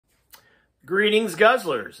Greetings,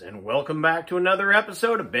 Guzzlers, and welcome back to another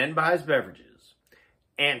episode of Ben Buys Beverages.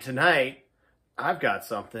 And tonight, I've got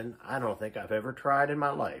something I don't think I've ever tried in my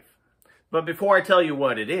life. But before I tell you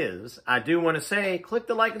what it is, I do want to say, click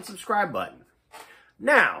the like and subscribe button.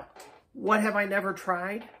 Now, what have I never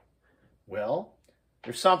tried? Well,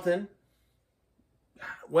 there's something.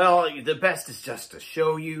 Well, the best is just to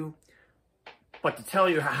show you. But to tell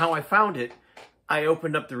you how I found it, I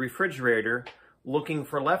opened up the refrigerator looking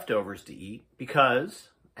for leftovers to eat because,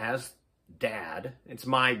 as dad, it's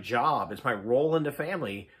my job, it's my role in the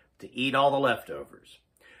family to eat all the leftovers.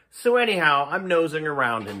 So anyhow, I'm nosing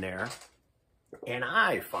around in there, and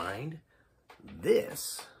I find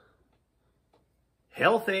this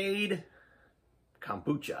Health-Ade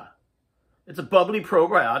Kombucha. It's a bubbly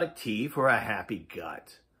probiotic tea for a happy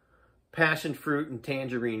gut. Passion fruit and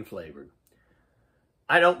tangerine flavored.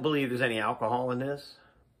 I don't believe there's any alcohol in this.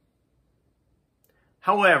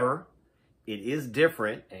 However, it is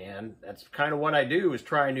different, and that's kind of what I do, is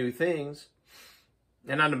try new things.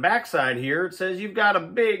 And on the backside here, it says you've got a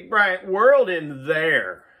big, bright world in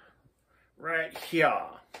there. Right here.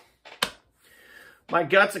 My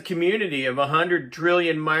gut's a community of 100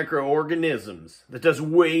 trillion microorganisms that does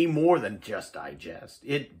way more than just digest.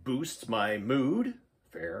 It boosts my mood,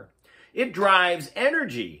 fair. It drives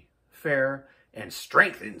energy, fair. And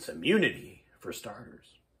strengthens immunity, for starters.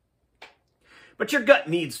 But your gut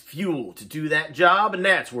needs fuel to do that job, and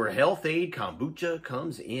that's where Health-Ade Kombucha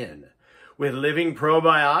comes in. With living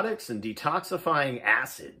probiotics and detoxifying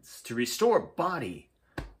acids to restore body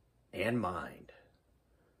and mind.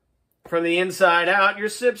 From the inside out, you're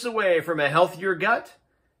sips away from a healthier gut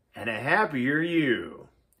and a happier you.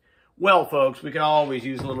 Well, folks, we can always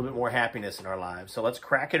use a little bit more happiness in our lives, so let's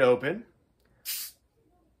crack it open.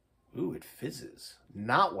 Ooh, it fizzes.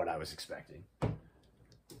 Not what I was expecting.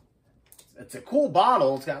 It's a cool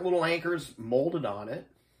bottle. It's got little anchors molded on it.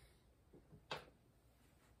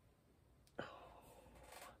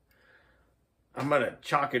 I'm going to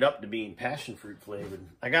chalk it up to being passion fruit flavored.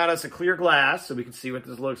 I got us a clear glass so we can see what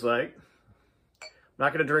this looks like. I'm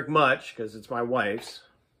not going to drink much because it's my wife's.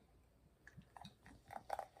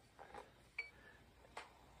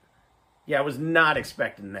 Yeah, I was not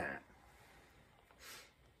expecting that.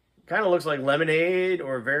 Kind of looks like lemonade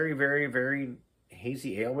or very, very, very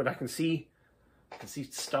hazy ale, but I can see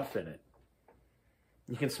stuff in it.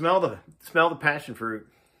 You can smell the passion fruit.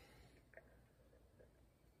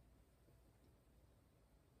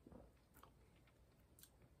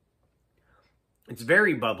 It's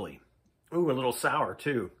very bubbly. Ooh, a little sour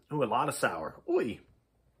too. Ooh, a lot of sour. Ooh.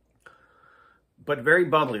 But very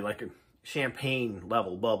bubbly, like a champagne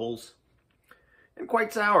level bubbles. And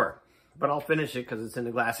quite sour. But I'll finish it because it's in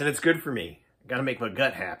the glass, and it's good for me. I got to make my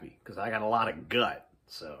gut happy because I got a lot of gut.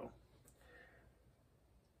 So,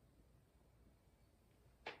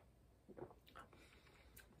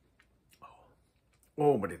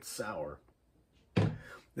 oh, but it's sour.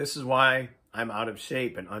 This is why I'm out of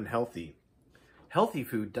shape and unhealthy. Healthy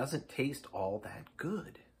food doesn't taste all that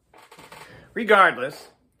good. Regardless,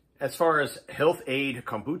 as far as Health-Ade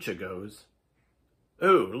Kombucha goes,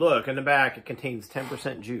 ooh, look, in the back, it contains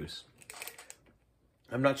 10% juice.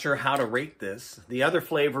 I'm not sure how to rate this. The other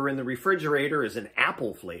flavor in the refrigerator is an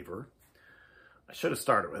apple flavor. I should have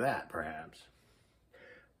started with that, perhaps.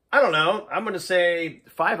 I don't know. I'm going to say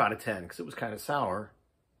 5 out of 10 because it was kind of sour.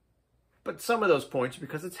 But some of those points are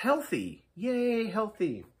because it's healthy. Yay,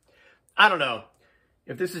 healthy. I don't know.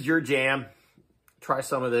 If this is your jam, try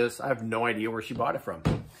some of this. I have no idea where she bought it from.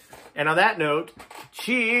 And on that note,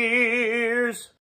 cheers!